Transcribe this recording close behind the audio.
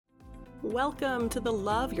Welcome to the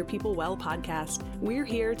Love Your People Well podcast. We're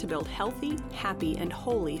here to build healthy, happy, and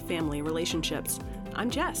holy family relationships.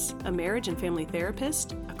 I'm Jess, a marriage and family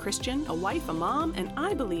therapist, a Christian, a wife, a mom, and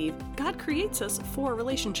I believe God creates us for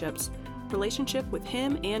relationships. Relationship with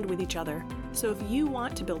Him and with each other. So if you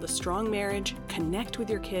want to build a strong marriage, connect with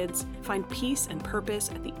your kids, find peace and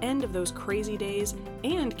purpose at the end of those crazy days,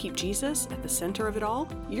 and keep Jesus at the center of it all,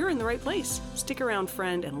 you're in the right place. Stick around,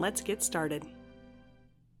 friend, and let's get started.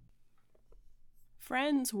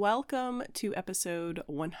 Friends, welcome to episode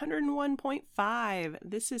 101.5.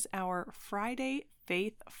 This is our Friday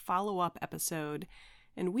Faith follow-up episode,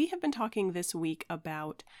 and we have been talking this week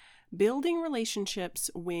about building relationships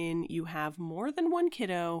when you have more than one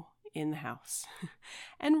kiddo in the house.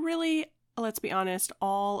 And really, let's be honest,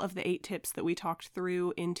 all of the 8 tips that we talked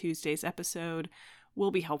through in Tuesday's episode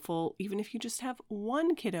will be helpful even if you just have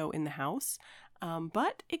one kiddo in the house.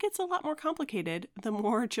 But it gets a lot more complicated the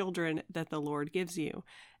more children that the Lord gives you.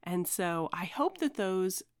 And so I hope that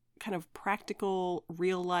those kind of practical,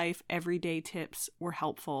 real life, everyday tips were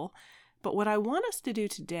helpful. But what I want us to do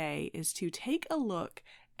today is to take a look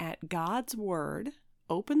at God's Word,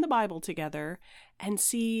 open the Bible together, and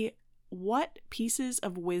see what pieces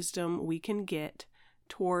of wisdom we can get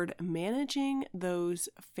toward managing those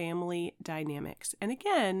family dynamics. And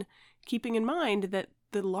again, keeping in mind that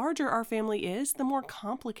the larger our family is, the more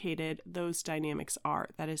complicated those dynamics are.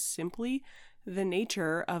 That is simply the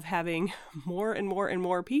nature of having more and more and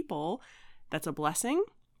more people. That's a blessing.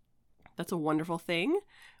 That's a wonderful thing.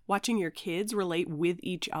 Watching your kids relate with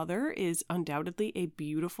each other is undoubtedly a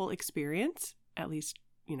beautiful experience, at least,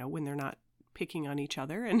 when they're not picking on each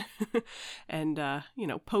other and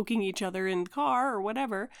poking each other in the car or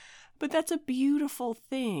whatever. But that's a beautiful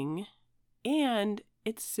thing. And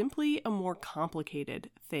it's simply a more complicated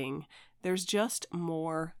thing. There's just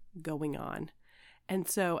more going on. And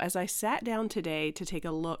so as I sat down today to take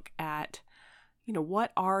a look at,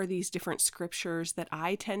 what are these different scriptures that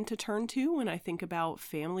I tend to turn to when I think about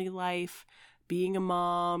family life, being a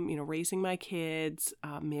mom, raising my kids,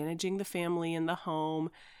 managing the family in the home.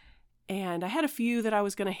 And I had a few that I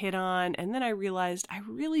was going to hit on, and then I realized I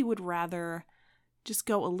really would rather just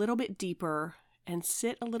go a little bit deeper and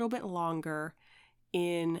sit a little bit longer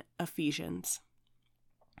in Ephesians,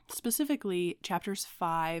 specifically chapters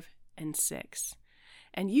 5 and 6.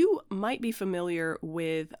 And you might be familiar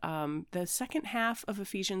with the second half of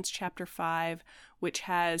Ephesians chapter 5, which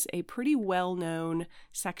has a pretty well-known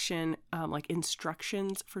section like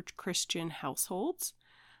instructions for Christian households.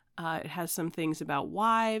 It has some things about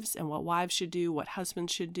wives and what wives should do, what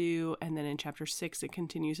husbands should do. And then in chapter 6, it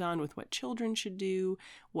continues on with what children should do,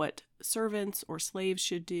 what servants or slaves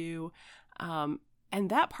should do. And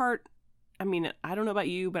that part, I don't know about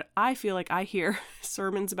you, but I feel like I hear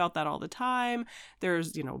sermons about that all the time.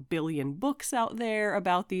 There's, a billion books out there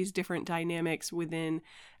about these different dynamics within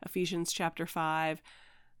Ephesians chapter 5.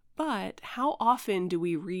 But how often do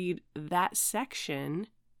we read that section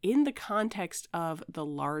in the context of the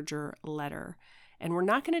larger letter? And we're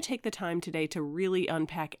not going to take the time today to really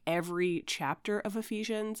unpack every chapter of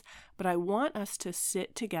Ephesians, but I want us to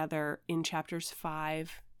sit together in chapters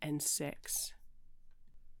 5 and 6.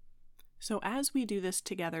 So as we do this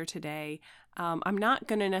together today, I'm not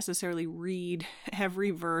going to necessarily read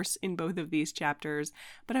every verse in both of these chapters,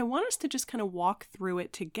 but I want us to just kind of walk through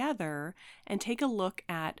it together and take a look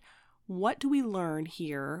at what do we learn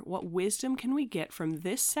here, what wisdom can we get from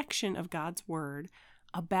this section of God's Word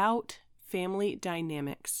about family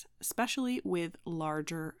dynamics, especially with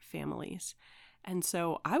larger families. And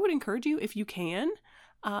so I would encourage you, if you can,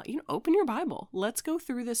 open your Bible. Let's go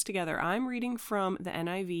through this together. I'm reading from the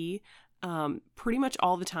NIV. Pretty much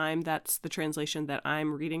all the time, that's the translation that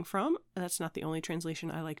I'm reading from. That's not the only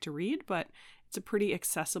translation I like to read, but it's a pretty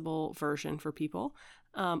accessible version for people.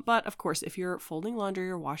 But of course, if you're folding laundry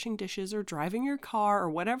or washing dishes or driving your car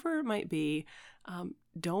or whatever it might be,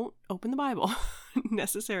 don't open the Bible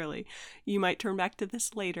necessarily. You might turn back to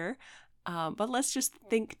this later, but let's just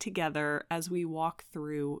think together as we walk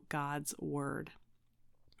through God's Word.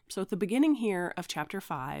 So at the beginning here of chapter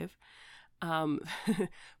 5,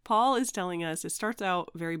 Paul is telling us, it starts out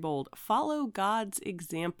very bold, follow God's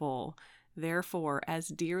example, therefore, as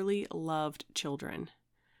dearly loved children.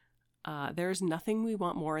 There's nothing we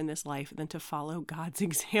want more in this life than to follow God's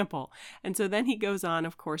example. And so then he goes on,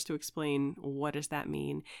 of course, to explain what does that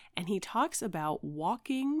mean. And he talks about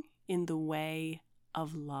walking in the way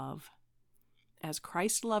of love, as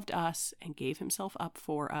Christ loved us and gave himself up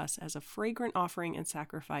for us as a fragrant offering and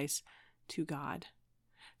sacrifice to God.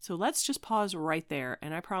 So let's just pause right there.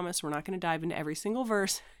 And I promise we're not going to dive into every single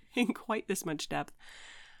verse in quite this much depth.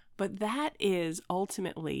 But that is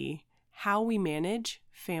ultimately how we manage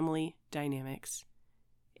family dynamics.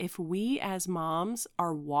 If we as moms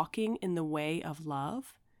are walking in the way of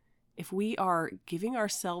love, if we are giving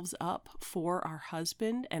ourselves up for our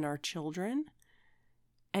husband and our children,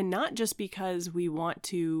 and not just because we want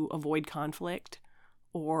to avoid conflict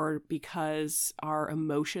or because our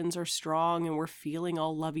emotions are strong and we're feeling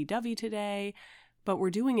all lovey-dovey today, but we're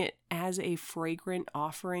doing it as a fragrant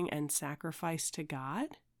offering and sacrifice to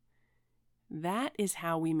God, that is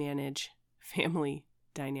how we manage family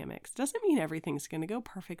dynamics. Doesn't mean everything's going to go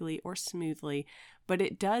perfectly or smoothly, but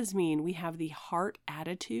it does mean we have the heart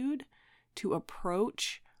attitude to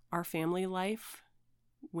approach our family life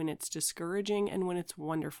when it's discouraging and when it's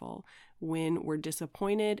wonderful, when we're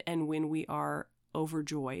disappointed and when we are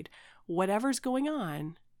overjoyed. Whatever's going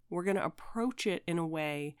on, we're going to approach it in a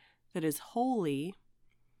way that is holy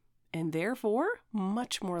and therefore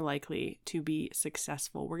much more likely to be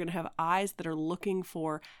successful. We're going to have eyes that are looking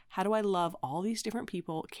for, how do I love all these different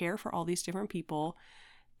people, care for all these different people?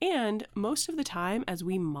 And most of the time, as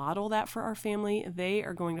we model that for our family, they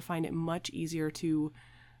are going to find it much easier to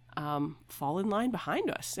fall in line behind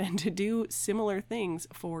us and to do similar things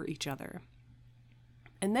for each other.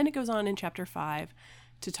 And then it goes on in chapter 5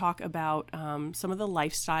 to talk about some of the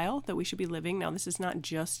lifestyle that we should be living. Now, this is not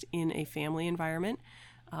just in a family environment,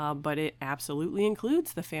 but it absolutely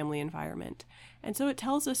includes the family environment. And so it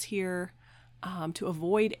tells us here to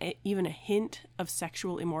avoid even a hint of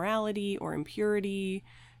sexual immorality or impurity,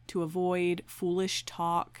 to avoid foolish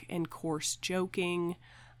talk and coarse joking,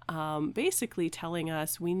 basically telling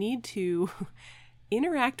us we need to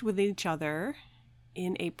interact with each other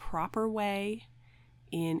in a proper way,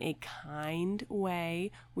 in a kind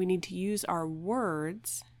way. We need to use our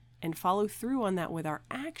words and follow through on that with our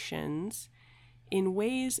actions in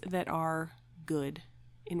ways that are good,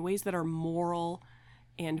 in ways that are moral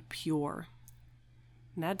and pure.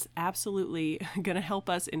 And that's absolutely going to help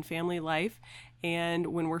us in family life. And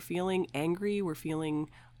when we're feeling angry, we're feeling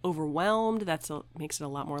overwhelmed, makes it a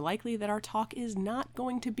lot more likely that our talk is not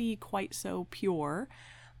going to be quite so pure.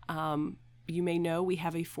 You may know we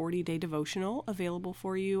have a 40-day devotional available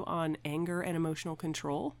for you on anger and emotional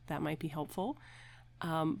control. That might be helpful.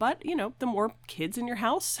 But, the more kids in your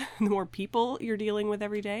house, the more people you're dealing with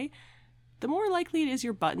every day, the more likely it is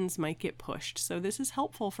your buttons might get pushed. So this is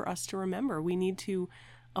helpful for us to remember. We need to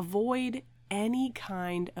avoid any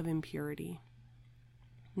kind of impurity,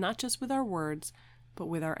 not just with our words, but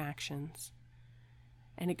with our actions.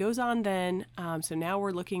 And it goes on then, so now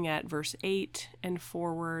we're looking at verse 8 and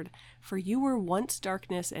forward. For you were once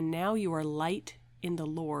darkness, and now you are light in the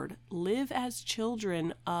Lord. Live as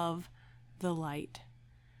children of the light.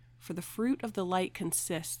 For the fruit of the light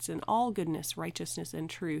consists in all goodness, righteousness, and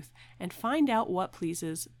truth, and find out what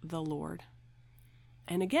pleases the Lord.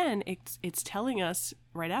 And again, it's telling us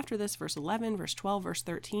right after this, verse 11, verse 12, verse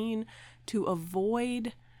 13, to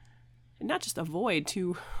avoid, not just avoid,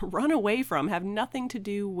 to run away from, have nothing to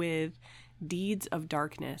do with deeds of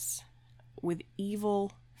darkness, with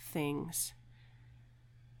evil things.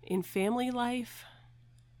 In family life,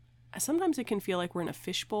 sometimes it can feel like we're in a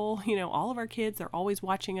fishbowl. All of our kids, they're always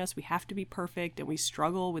watching us. We have to be perfect, and we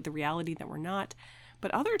struggle with the reality that we're not.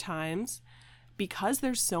 But other times, because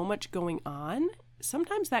there's so much going on,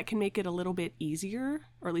 sometimes that can make it a little bit easier,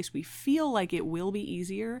 or at least we feel like it will be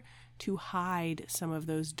easier to hide some of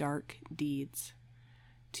those dark deeds,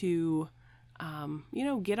 to,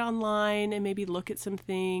 get online and maybe look at some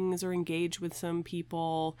things or engage with some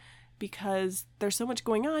people. Because there's so much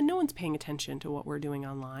going on, no one's paying attention to what we're doing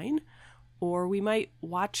online. Or we might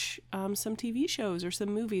watch some TV shows or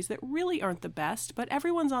some movies that really aren't the best, but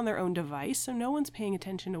everyone's on their own device, so no one's paying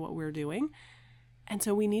attention to what we're doing. And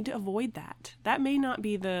so we need to avoid that. That may not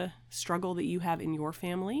be the struggle that you have in your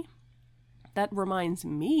family. That reminds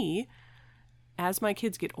me, as my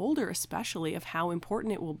kids get older especially, of how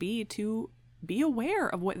important it will be to be aware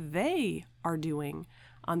of what they are doing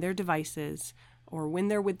on their devices, or when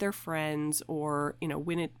they're with their friends, or,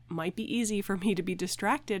 when it might be easy for me to be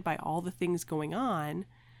distracted by all the things going on.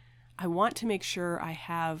 I want to make sure I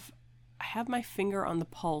have my finger on the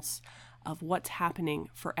pulse of what's happening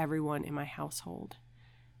for everyone in my household.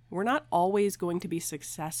 We're not always going to be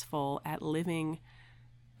successful at living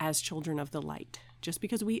as children of the light. Just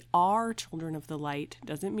because we are children of the light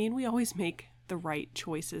doesn't mean we always make the right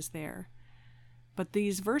choices there. But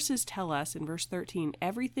these verses tell us in verse 13,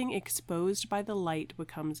 everything exposed by the light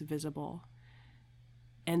becomes visible.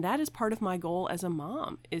 And that is part of my goal as a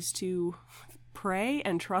mom, is to pray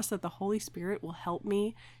and trust that the Holy Spirit will help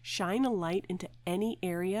me shine a light into any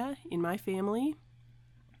area in my family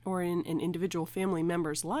or in an individual family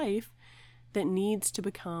member's life that needs to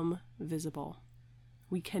become visible.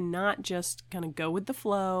 We cannot just kind of go with the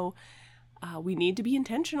flow. We need to be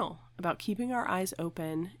intentional about keeping our eyes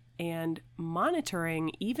open and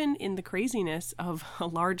monitoring, even in the craziness of a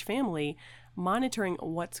large family, monitoring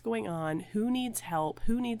what's going on, who needs help,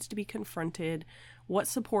 who needs to be confronted, what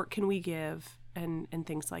support can we give, and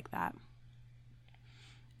things like that.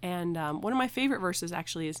 And one of my favorite verses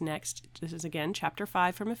actually is next. This is again chapter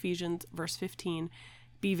 5 from Ephesians, verse 15.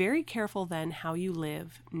 Be very careful then how you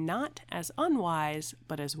live, not as unwise,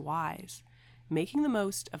 but as wise, making the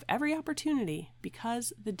most of every opportunity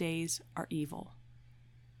because the days are evil.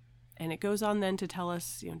 And it goes on then to tell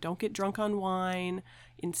us, don't get drunk on wine.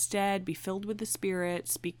 Instead, be filled with the Spirit.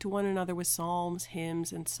 Speak to one another with psalms,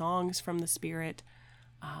 hymns, and songs from the Spirit.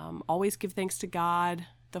 Always give thanks to God,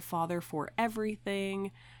 the Father, for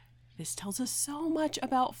everything. This tells us so much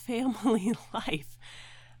about family life.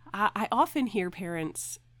 I often hear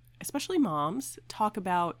parents, especially moms, talk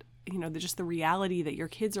about just the reality that your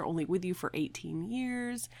kids are only with you for 18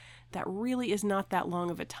 years. That really is not that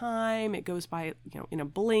long of a time. It goes by, in a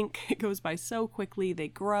blink. It goes by so quickly. They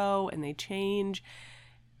grow and they change.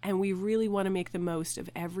 And we really want to make the most of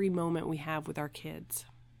every moment we have with our kids.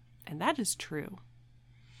 And that is true.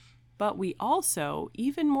 But we also,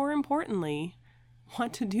 even more importantly,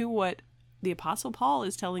 want to do what the Apostle Paul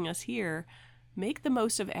is telling us here, make the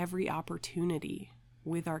most of every opportunity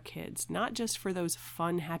with our kids, not just for those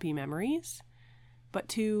fun, happy memories, but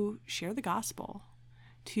to share the gospel,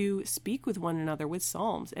 to speak with one another with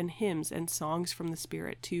psalms and hymns and songs from the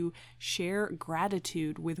Spirit, to share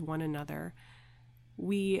gratitude with one another.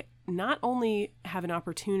 We not only have an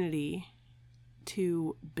opportunity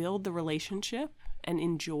to build the relationship and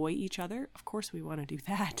enjoy each other, of course we want to do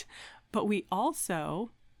that, but we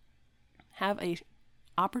also have an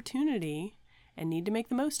opportunity and need to make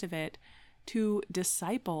the most of it to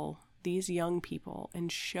disciple these young people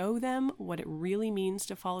and show them what it really means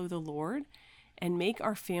to follow the Lord and make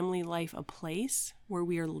our family life a place where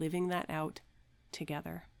we are living that out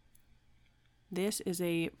together. This is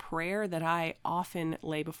a prayer that I often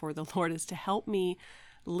lay before the Lord, is to help me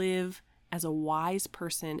live as a wise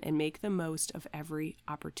person and make the most of every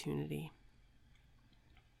opportunity.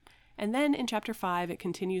 And then in chapter 5, it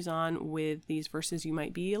continues on with these verses you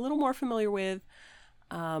might be a little more familiar with.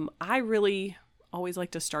 I really always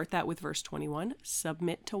like to start that with verse 21.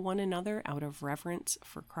 Submit to one another out of reverence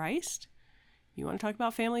for Christ. You want to talk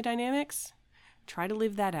about family dynamics? Try to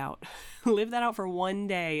live that out. Live that out for one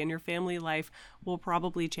day and your family life will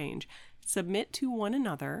probably change. Submit to one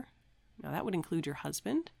another. Now that would include your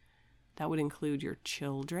husband. That would include your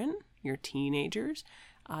children, your teenagers.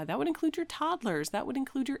 That would include your toddlers. That would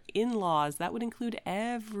include your in-laws. That would include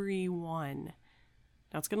everyone.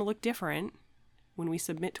 Now it's going to look different when we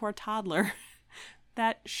submit to our toddler.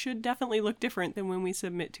 That should definitely look different than when we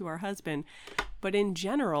submit to our husband. But in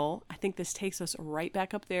general, I think this takes us right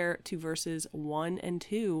back up there to verses 1 and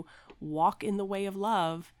 2. Walk in the way of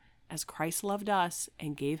love as Christ loved us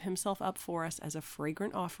and gave himself up for us as a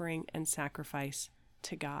fragrant offering and sacrifice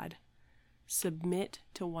to God. Submit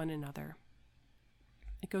to one another.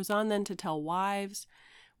 It goes on then to tell wives,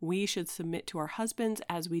 we should submit to our husbands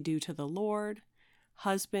as we do to the Lord.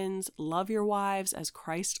 Husbands, love your wives as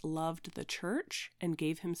Christ loved the church and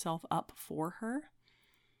gave himself up for her.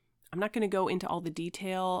 I'm not going to go into all the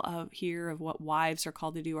detail of what wives are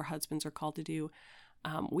called to do or husbands are called to do.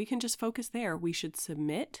 We can just focus there. We should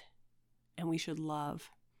submit and we should love.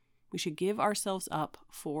 We should give ourselves up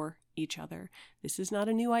for each other. This is not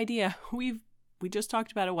a new idea. We just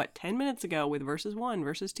talked about it, 10 minutes ago with verses 1,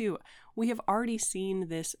 verses 2. We have already seen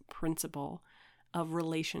this principle of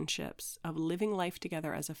relationships, of living life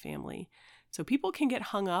together as a family. So people can get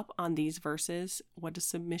hung up on these verses. What does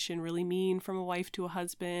submission really mean from a wife to a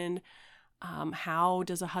husband? How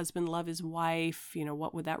does a husband love his wife?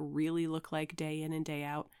 What would that really look like day in and day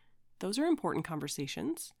out? Those are important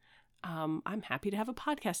conversations. I'm happy to have a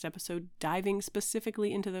podcast episode diving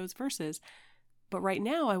specifically into those verses. But right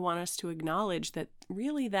now, I want us to acknowledge that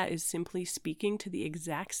really that is simply speaking to the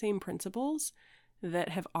exact same principles that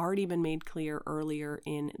have already been made clear earlier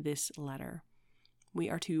in this letter. We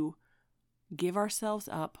are to give ourselves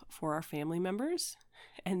up for our family members,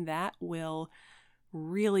 and that will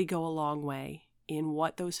really go a long way in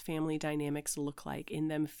what those family dynamics look like, in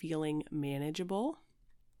them feeling manageable,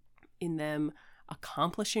 in them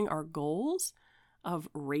accomplishing our goals of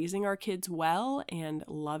raising our kids well and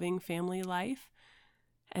loving family life.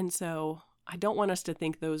 And so I don't want us to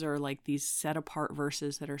think those are like these set apart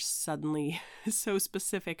verses that are suddenly so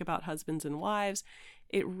specific about husbands and wives.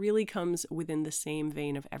 It really comes within the same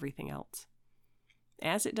vein of everything else.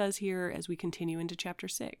 As it does here as we continue into chapter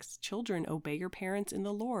 6, children, obey your parents in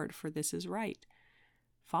the Lord, for this is right.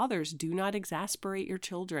 Fathers, do not exasperate your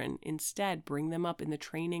children. Instead, bring them up in the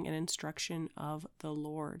training and instruction of the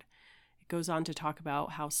Lord. It goes on to talk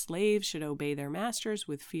about how slaves should obey their masters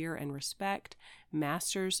with fear and respect.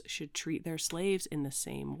 Masters should treat their slaves in the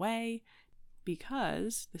same way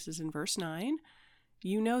because, this is in verse 9,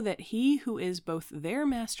 you know that he who is both their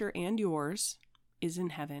master and yours is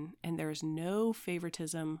in heaven, and there is no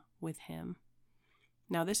favoritism with him.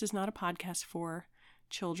 Now, this is not a podcast for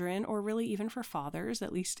children or really even for fathers,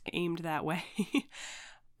 at least aimed that way.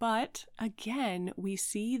 But again, we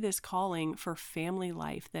see this calling for family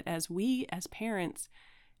life, that as we, as parents,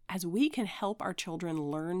 as we can help our children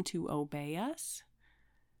learn to obey us,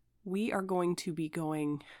 we are going to be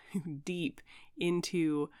going deep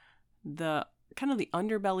into the kind of the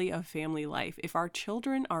underbelly of family life. If our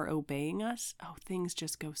children are obeying us, things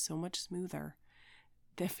just go so much smoother.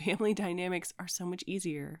 The family dynamics are so much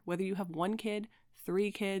easier. Whether you have 1 kid,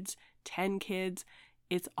 3 kids, 10 kids,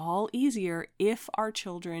 it's all easier if our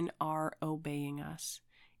children are obeying us.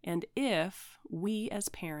 And if we as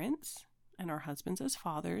parents and our husbands as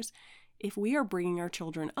fathers, if we are bringing our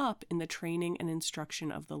children up in the training and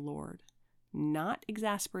instruction of the Lord, not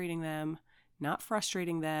exasperating them, not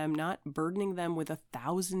frustrating them, not burdening them with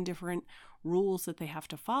 1,000 different rules that they have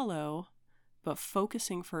to follow, but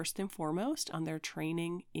focusing first and foremost on their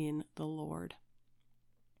training in the Lord.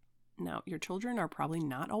 Now, your children are probably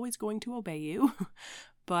not always going to obey you,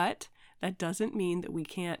 but that doesn't mean that we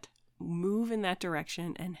can't move in that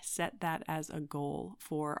direction and set that as a goal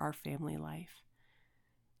for our family life.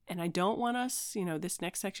 And I don't want us, this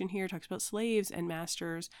next section here talks about slaves and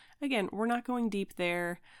masters. Again, we're not going deep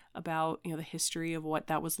there about, the history of what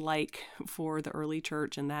that was like for the early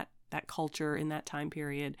church and that culture in that time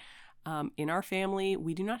period. In our family,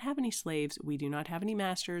 we do not have any slaves. We do not have any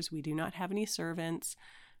masters. We do not have any servants.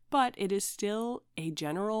 But it is still a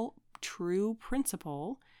general, true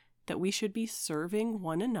principle that we should be serving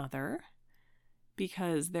one another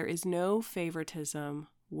because there is no favoritism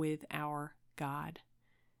with our God.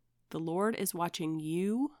 The Lord is watching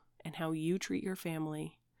you and how you treat your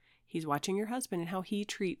family. He's watching your husband and how he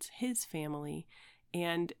treats his family.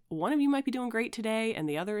 And one of you might be doing great today and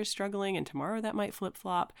the other is struggling, and tomorrow that might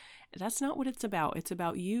flip-flop. That's not what it's about. It's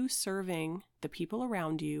about you serving the people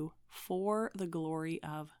around you for the glory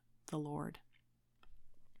of the Lord.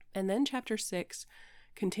 And then chapter 6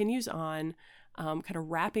 continues on, kind of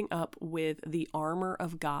wrapping up with the armor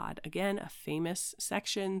of God. Again, a famous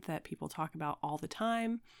section that people talk about all the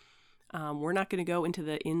time. We're not going to go into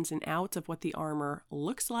the ins and outs of what the armor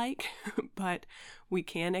looks like, but we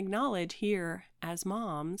can acknowledge here as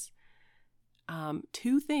moms,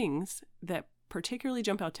 2 things that particularly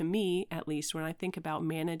jump out to me, at least when I think about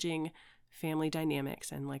managing family dynamics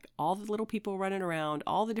and like all the little people running around,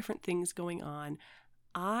 all the different things going on.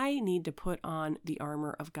 I need to put on the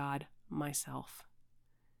armor of God myself.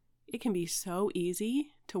 It can be so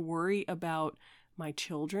easy to worry about my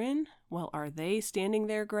children. Well, are they standing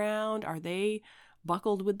their ground? Are they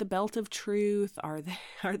buckled with the belt of truth? Are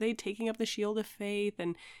they taking up the shield of faith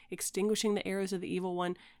and extinguishing the arrows of the evil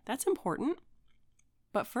one? That's important.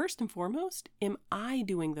 But first and foremost, am I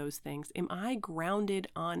doing those things? Am I grounded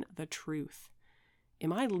on the truth?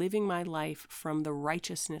 Am I living my life from the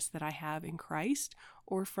righteousness that I have in Christ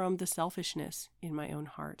or from the selfishness in my own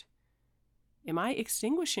heart? Am I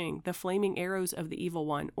extinguishing the flaming arrows of the evil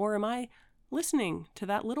one, or am I listening to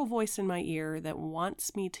that little voice in my ear that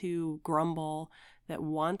wants me to grumble, that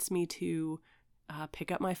wants me to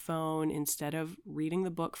pick up my phone instead of reading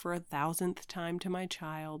the book for 1,000th time to my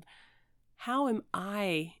child? How am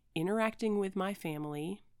I interacting with my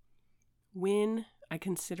family when I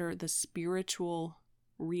consider the spiritual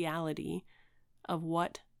reality of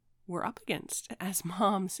what we're up against as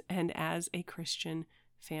moms and as a Christian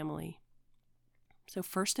family? So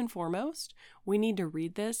first and foremost, we need to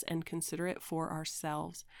read this and consider it for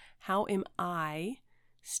ourselves. How am I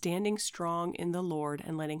standing strong in the Lord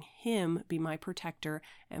and letting Him be my protector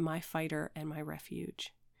and my fighter and my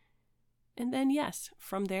refuge? And then, yes,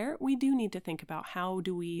 from there, we do need to think about how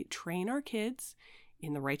do we train our kids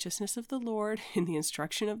in the righteousness of the Lord, in the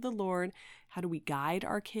instruction of the Lord? How do we guide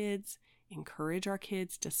our kids, encourage our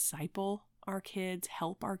kids, disciple our kids,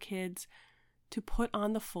 help our kids to put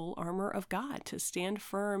on the full armor of God, to stand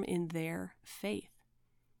firm in their faith?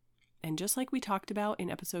 And just like we talked about in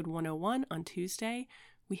episode 101 on Tuesday,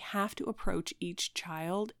 we have to approach each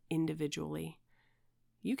child individually.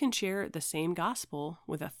 You can share the same gospel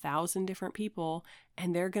with 1,000 different people,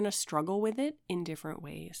 and they're going to struggle with it in different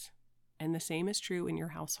ways. And the same is true in your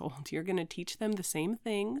household. You're going to teach them the same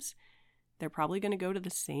things. They're probably going to go to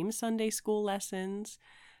the same Sunday school lessons.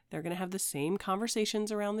 They're going to have the same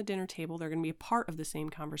conversations around the dinner table. They're going to be a part of the same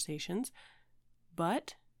conversations,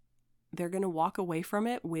 but they're going to walk away from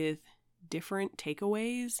it with different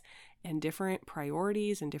takeaways and different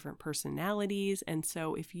priorities and different personalities. And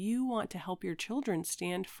so if you want to help your children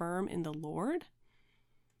stand firm in the Lord,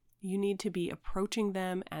 you need to be approaching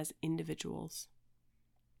them as individuals.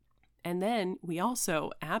 And then we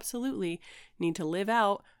also absolutely need to live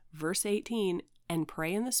out verse 18 and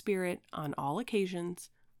pray in the Spirit on all occasions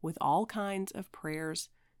with all kinds of prayers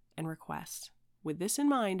and requests. With this in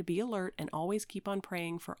mind, be alert and always keep on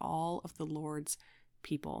praying for all of the Lord's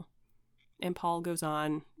people. And Paul goes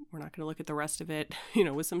on, we're not going to look at the rest of it,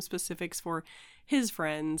 with some specifics for his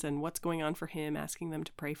friends and what's going on for him, asking them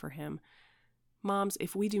to pray for him. Moms,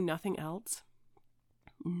 if we do nothing else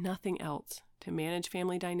to manage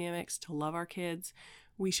family dynamics, to love our kids,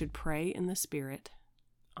 we should pray in the Spirit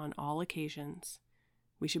on all occasions.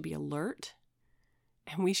 We should be alert,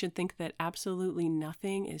 and we should think that absolutely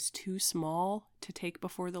nothing is too small to take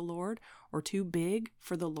before the Lord or too big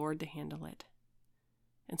for the Lord to handle it.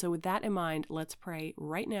 And so with that in mind, let's pray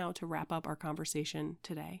right now to wrap up our conversation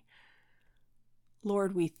today.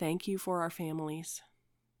 Lord, we thank you for our families,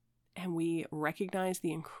 and we recognize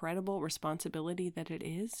the incredible responsibility that it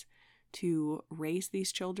is to raise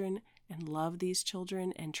these children and love these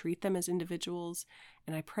children and treat them as individuals.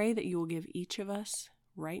 And I pray that you will give each of us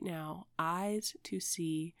right now eyes to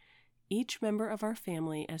see each member of our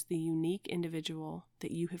family as the unique individual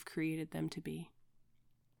that you have created them to be.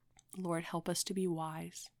 Lord, help us to be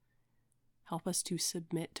wise. Help us to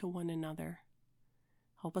submit to one another.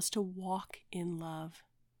 Help us to walk in love,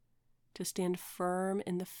 to stand firm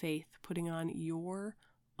in the faith, putting on your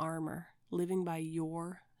armor, living by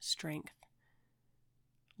your strength.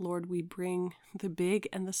 Lord, we bring the big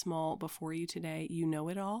and the small before you today. You know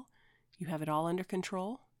it all. You have it all under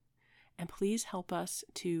control. And please help us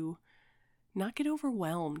to not get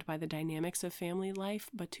overwhelmed by the dynamics of family life,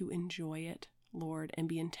 but to enjoy it, Lord, and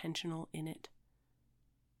be intentional in it.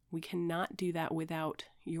 We cannot do that without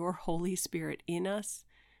your Holy Spirit in us,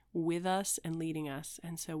 with us, and leading us.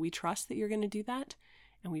 And so we trust that you're going to do that,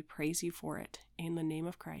 and we praise you for it. In the name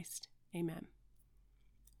of Christ, amen.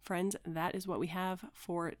 Friends, that is what we have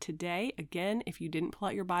for today. Again, if you didn't pull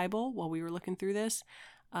out your Bible while we were looking through this,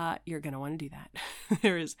 you're going to want to do that.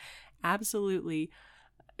 There is absolutely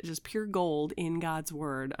just pure gold in God's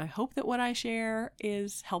word. I hope that what I share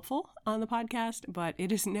is helpful on the podcast, but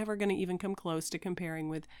it is never going to even come close to comparing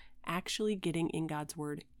with actually getting in God's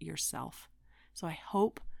word yourself. So I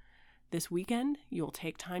hope this weekend you'll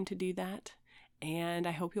take time to do that. And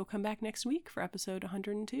I hope you'll come back next week for episode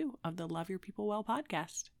 102 of the Love Your People Well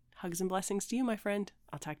podcast. Hugs and blessings to you, my friend.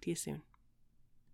 I'll talk to you soon.